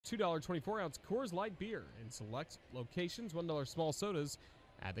$2 24-ounce Coors Light beer in select locations, $1 small sodas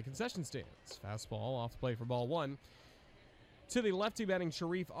at the concession stands. Fastball off the play for ball one. To the lefty batting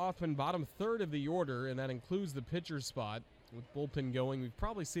Sharif Othman, bottom third of the order, and that includes the pitcher's spot. With bullpen going, we've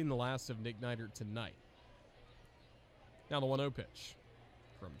probably seen the last of Nick Neidert tonight. Now the 1-0 pitch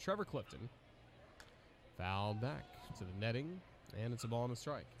from Trevor Clifton. Fouled back to the netting, and it's a ball and a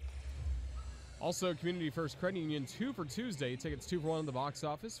strike. Also, Community First Credit Union 2 for Tuesday. Tickets 2 for 1 in the box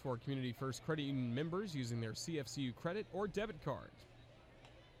office for Community First Credit Union members using their CFCU credit or debit card.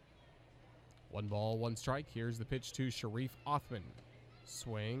 1 ball, 1 strike. Here's the pitch to Sharif Othman.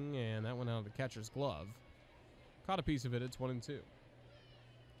 Swing, and that went out of the catcher's glove. Caught a piece of it. It's 1-2.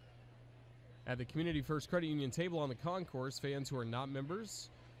 At the Community First Credit Union table on the concourse, fans who are not members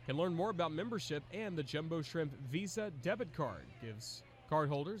can learn more about membership, and the Jumbo Shrimp Visa debit card gives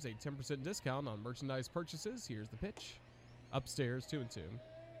cardholders a 10% discount on merchandise purchases. Here's the pitch. Upstairs, 2-2.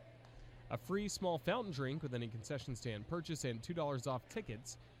 A free small fountain drink with any concession stand purchase and $2 off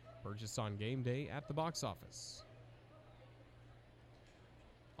tickets purchased on game day at the box office.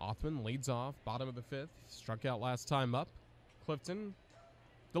 Othman leads off, bottom of the 5th. Struck out last time up. Clifton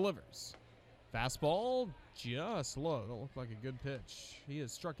delivers. Fastball, just low. Don't look like a good pitch. He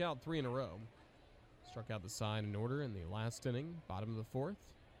has struck out 3 in a row. Struck out the side in order in the last inning, bottom of the 4th.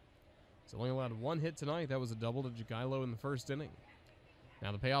 He's only allowed 1 hit tonight. That was a double to Jagailo in the first inning.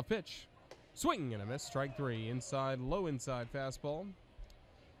 Now the payoff pitch. Swing and a miss. Strike 3. Inside, low inside fastball.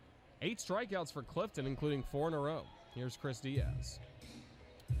 8 strikeouts for Clifton, including 4 in a row. Here's Chris Diaz.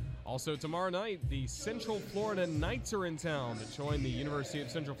 Also tomorrow night, the Central Florida Knights are in town to join the University of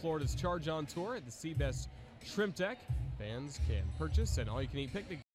Central Florida's Charge on Tour at the Seabest Shrimp Deck. Fans can purchase an all-you-can-eat picnic